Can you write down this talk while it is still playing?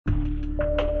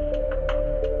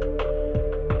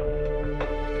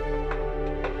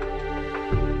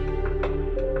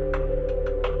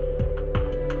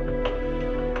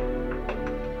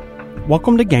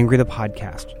Welcome to Gangry the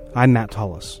Podcast. I'm Matt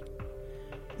Tullis.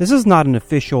 This is not an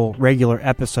official, regular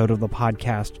episode of the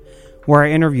podcast where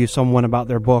I interview someone about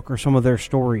their book or some of their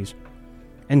stories.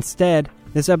 Instead,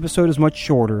 this episode is much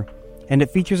shorter, and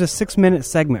it features a 6-minute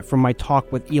segment from my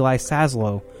talk with Eli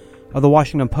Saslow of the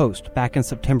Washington Post back in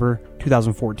September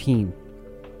 2014.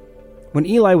 When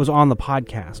Eli was on the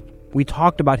podcast, we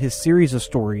talked about his series of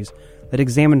stories that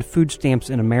examined food stamps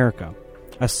in America,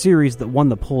 a series that won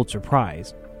the Pulitzer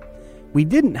Prize. We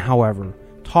didn't, however,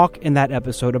 talk in that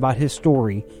episode about his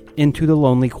story, Into the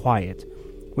Lonely Quiet,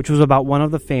 which was about one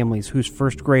of the families whose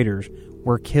first graders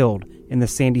were killed in the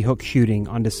Sandy Hook shooting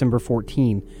on December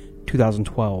 14,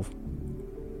 2012.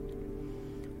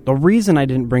 The reason I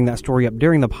didn't bring that story up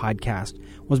during the podcast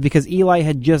was because Eli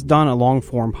had just done a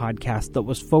long-form podcast that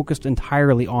was focused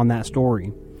entirely on that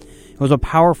story. It was a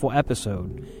powerful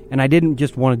episode, and I didn't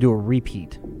just want to do a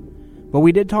repeat. But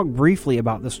we did talk briefly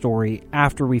about the story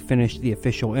after we finished the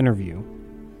official interview,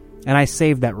 and I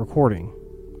saved that recording.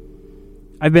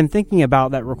 I've been thinking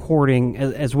about that recording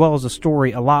as well as the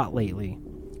story a lot lately,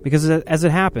 because as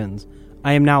it happens,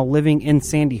 I am now living in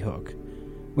Sandy Hook,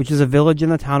 which is a village in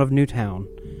the town of Newtown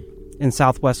in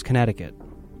southwest Connecticut.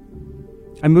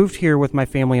 I moved here with my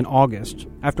family in August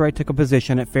after I took a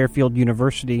position at Fairfield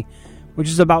University, which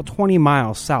is about 20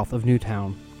 miles south of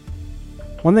Newtown.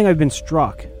 One thing I've been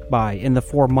struck by in the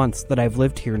 4 months that I've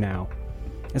lived here now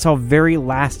is how very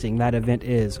lasting that event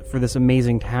is for this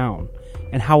amazing town,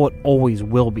 and how it always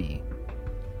will be.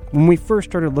 When we first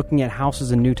started looking at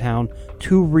houses in Newtown,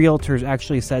 2 realtors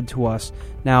actually said to us,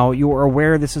 "Now, you are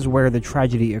aware this is where the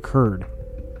tragedy occurred."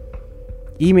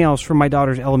 Emails from my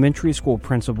daughter's elementary school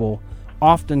principal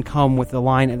often come with a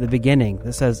line at the beginning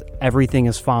that says, "Everything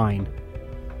is fine."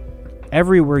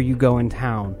 Everywhere you go in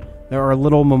town, there are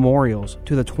little memorials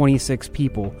to the 26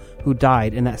 people who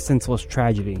died in that senseless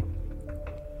tragedy.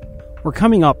 We're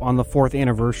coming up on the 4th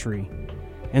anniversary,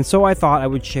 and so I thought I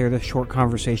would share this short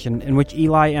conversation in which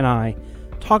Eli and I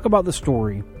talk about the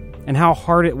story and how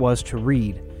hard it was to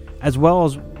read, as well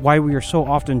as why we are so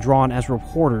often drawn as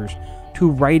reporters to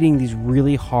writing these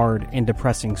really hard and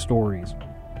depressing stories.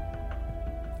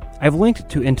 I've linked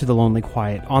to Into the Lonely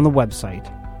Quiet on the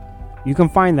website. You can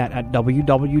find that at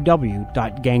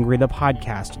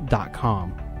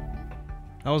www.gangrythepodcast.com.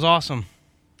 That was awesome.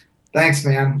 Thanks,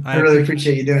 man. I really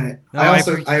appreciate you doing it. No,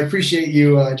 I appreciate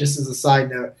you, just as a side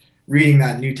note, reading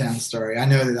that Newtown story. I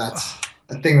know that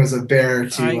thing was a bear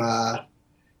to.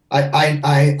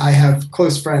 I have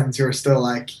close friends who are still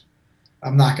like,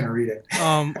 I'm not going to read it.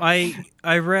 I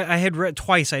had read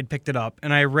twice. I'd picked it up,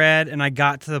 and I read, and I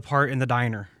got to the part in the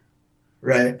diner.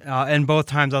 Right. And both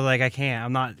times I was like, I can't.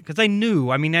 I'm not, because I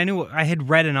knew I had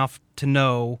read enough to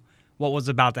know what was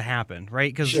about to happen,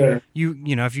 right? Because sure.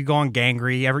 you know, if you go on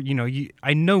Gangry,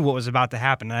 I know what was about to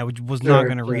happen, and I was not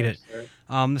going to read it. Sure.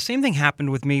 The same thing happened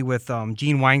with me with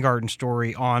Gene Weingarten's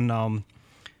story on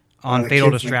Fatal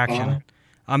Distraction,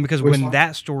 because Which when one?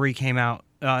 that story came out,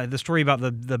 the story about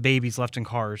the babies left in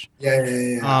cars.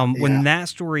 Yeah. When that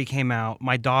story came out,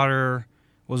 my daughter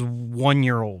was 1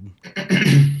 year old.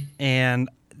 And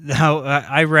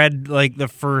I read like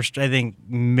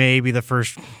maybe the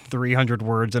first 300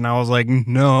 words, and I was like,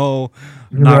 no,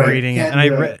 not reading it. And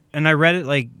I read it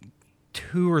like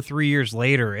 2 or 3 years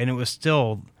later, and it was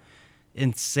still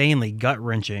insanely gut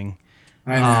wrenching.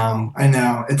 I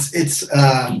know. It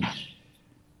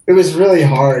was really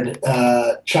hard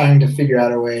trying to figure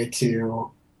out a way to.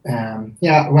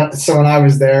 So when I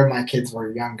was there, my kids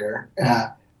were younger,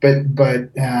 but.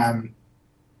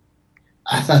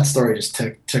 That story just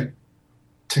took it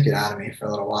out of me for a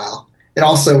little while. It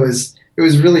also was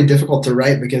really difficult to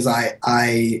write because I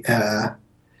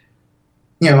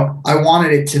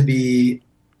wanted it to be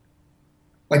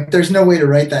like, there's no way to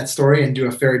write that story and do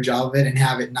a fair job of it and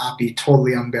have it not be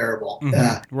totally unbearable. Mm-hmm.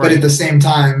 Right. But at the same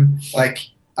time, like,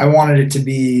 I wanted it to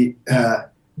be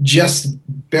just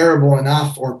bearable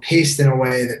enough or paced in a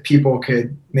way that people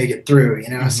could make it through,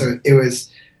 Mm-hmm. So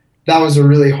that was a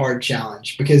really hard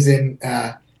challenge, because if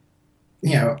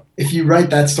you write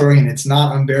that story and it's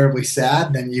not unbearably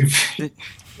sad, then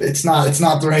it's not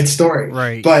the right story.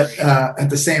 Right. But at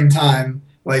the same time,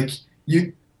 like,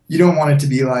 you don't want it to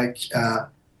be like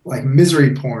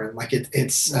misery porn. Like it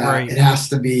has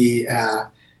to be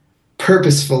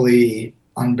purposefully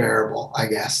unbearable, I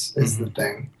guess, is Mm-hmm. the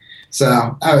thing.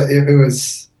 So it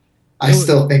was. I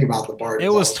still think about the part.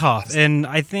 It was tough, and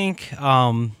I think.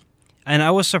 And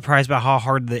I was surprised by how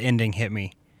hard the ending hit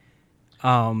me.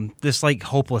 This like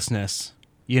hopelessness,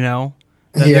 That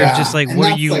they're just like,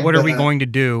 what are we going to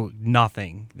do?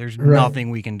 Nothing. There's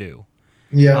nothing we can do.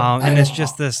 Yeah. And it's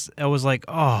just this, it was like,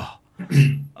 oh,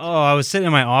 I was sitting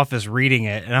in my office reading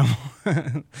it,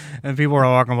 and and people were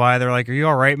walking by. They're like, "Are you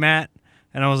all right, Matt?"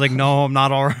 And I was like, "No, I'm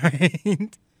not all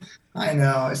right." I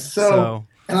know. So,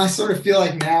 and I sort of feel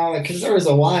like now, like, because there was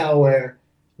a while where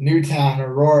Newtown,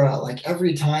 Aurora, like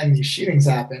every time these shootings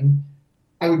happen,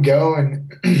 I would go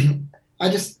and I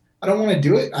don't want to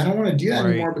do it. I don't want to do that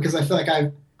anymore because I feel like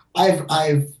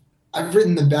I've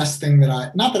written the best thing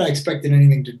that not that I expected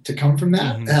anything to come from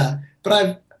that,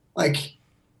 but I've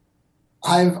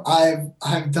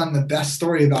done the best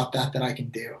story about that I can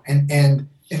do. And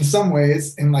in some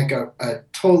ways, in like a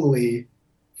totally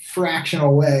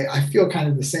fractional way, I feel kind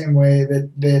of the same way that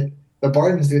the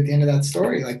Bardens do at the end of that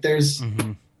story. Like there's,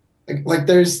 like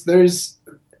there's,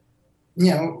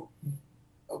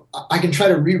 I can try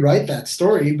to rewrite that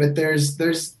story, but there's,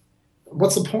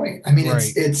 what's the point? I mean,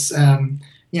 it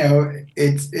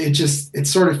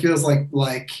sort of feels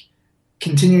like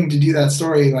continuing to do that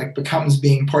story, like becomes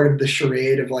being part of the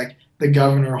charade of like the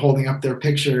governor holding up their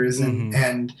pictures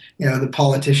and the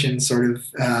politicians sort of,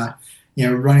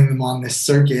 running them on this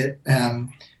circuit.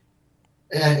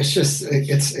 It's just,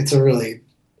 it's a really,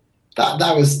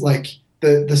 that was like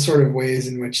the sort of ways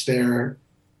in which they're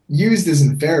used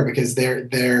isn't fair because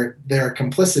they're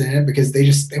complicit in it because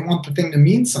they want the thing to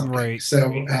mean something. Right.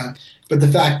 So, but the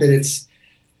fact that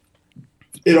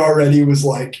it already was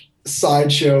like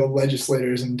sideshow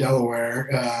legislators in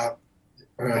Delaware,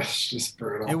 it's just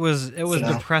brutal. It was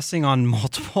depressing on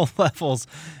multiple levels,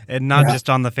 and not just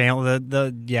on the family.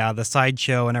 The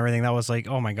sideshow and everything. That was like,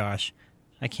 oh my gosh,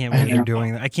 I can't believe you're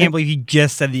doing that. I can't believe you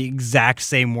just said the exact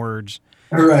same words.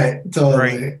 Right. Totally.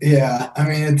 Right. Yeah. I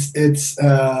mean, it's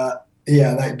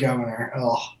that governor.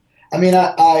 Oh, I mean,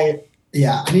 I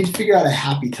need to figure out a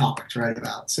happy topic to write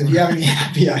about. So if you have any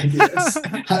happy ideas,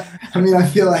 I mean, I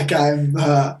feel like I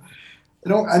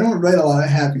don't write a lot of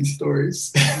happy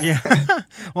stories. Yeah.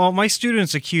 Well, my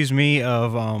students accuse me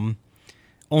of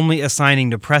only assigning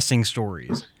depressing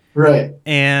stories. Right.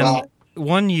 And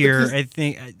one year,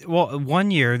 they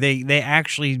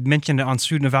actually mentioned it on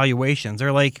student evaluations.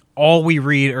 They're like, all we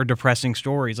read are depressing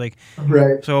stories. Like,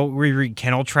 right. So we read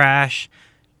Kennel Trash,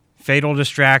 Fatal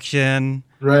Distraction,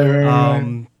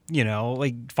 right.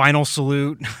 Like Final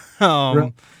Salute. Yeah.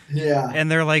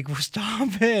 And they're like,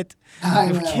 stop it.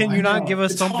 Can you not give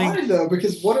us something? It's hard, though,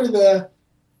 because what are the,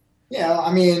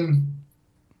 I mean,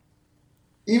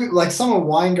 even like some of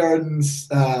Weingarten's,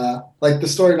 like the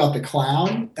story about the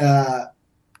clown, the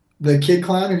kid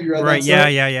clown, have you read that? Right,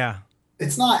 yeah.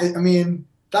 It's not, I mean,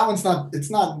 that one's not, it's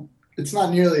not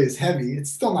nearly as heavy.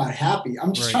 It's still not happy.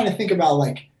 I'm just trying to think about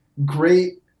like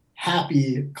great,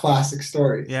 happy, classic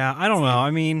stories. Yeah, I don't know.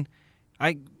 I mean,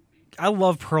 I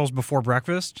love Pearls Before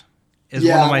Breakfast. Is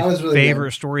one of my really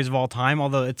favorite stories of all time,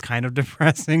 although it's kind of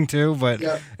depressing too, but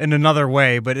in another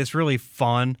way, but it's really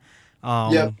fun.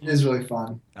 It is really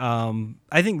fun.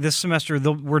 I think this semester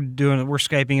we're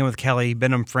Skyping in with Kelly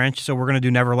Benham French, so we're going to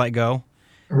do Never Let Go,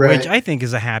 which I think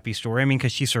is a happy story. I mean,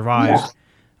 because she survived.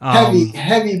 Yeah.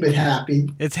 Heavy but happy.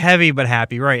 It's heavy but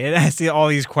happy, right? It asks all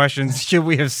these questions. Should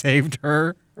we have saved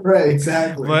her? Right,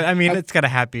 exactly. But I mean, it's got a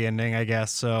happy ending, I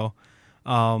guess. So,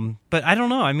 but I don't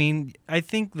know. I mean, I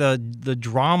think the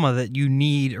drama that you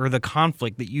need, or the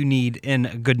conflict that you need in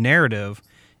a good narrative,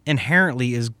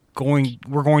 inherently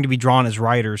we're going to be drawn as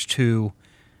writers to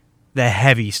the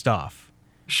heavy stuff.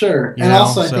 Sure. And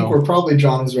also I think we're probably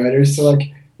drawn as writers to,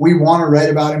 like, we want to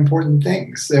write about important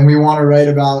things, and we want to write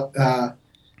about,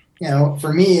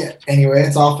 for me anyway,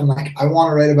 it's often like I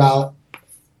want to write about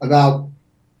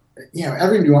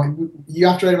everyone. You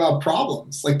have to write about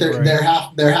problems. Like there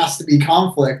has to be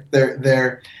conflict.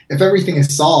 There. If everything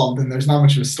is solved, then there's not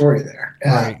much of a story there.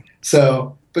 Right.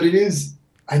 So, but it is.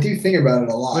 I do think about it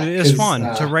a lot. But it is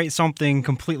fun to write something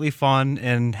completely fun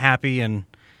and happy and.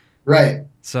 Right.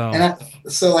 So.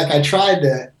 I tried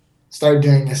to start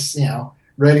doing this.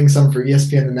 Writing some for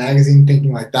ESPN the magazine,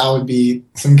 thinking like that would be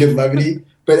some good levity.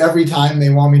 But every time they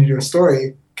want me to do a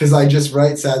story, because I just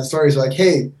write sad stories, like,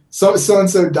 hey, so and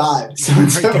so died, so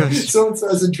and so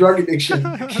has a drug addiction.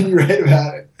 Can you write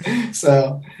about it?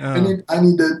 So I need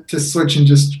to switch and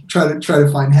just try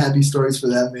to find happy stories for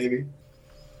them, maybe.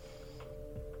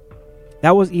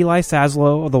 That was Eli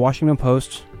Saslow of the Washington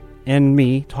Post and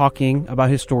me talking about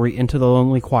his story Into the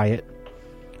Lonely Quiet.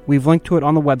 We've linked to it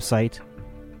on the website.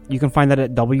 You can find that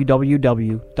at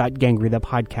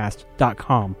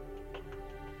www.gangrythepodcast.com.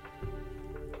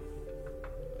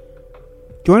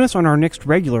 Join us on our next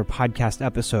regular podcast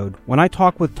episode when I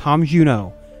talk with Tom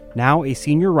Junot, now a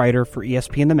senior writer for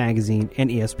ESPN the Magazine and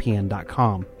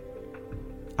ESPN.com.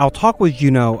 I'll talk with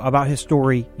Junot about his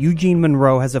story, Eugene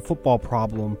Monroe Has a Football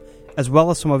Problem, as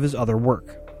well as some of his other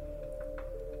work.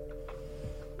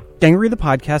 Gangrey the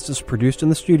Podcast is produced in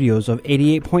the studios of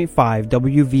 88.5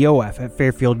 WVOF at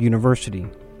Fairfield University.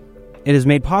 It is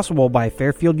made possible by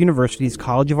Fairfield University's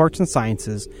College of Arts and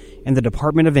Sciences and the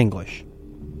Department of English.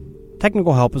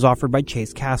 Technical help is offered by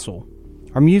Chase Castle.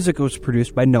 Our music was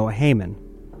produced by Noah Heyman.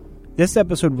 This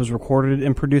episode was recorded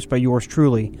and produced by yours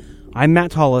truly. I'm Matt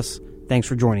Tullis. Thanks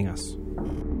for joining us.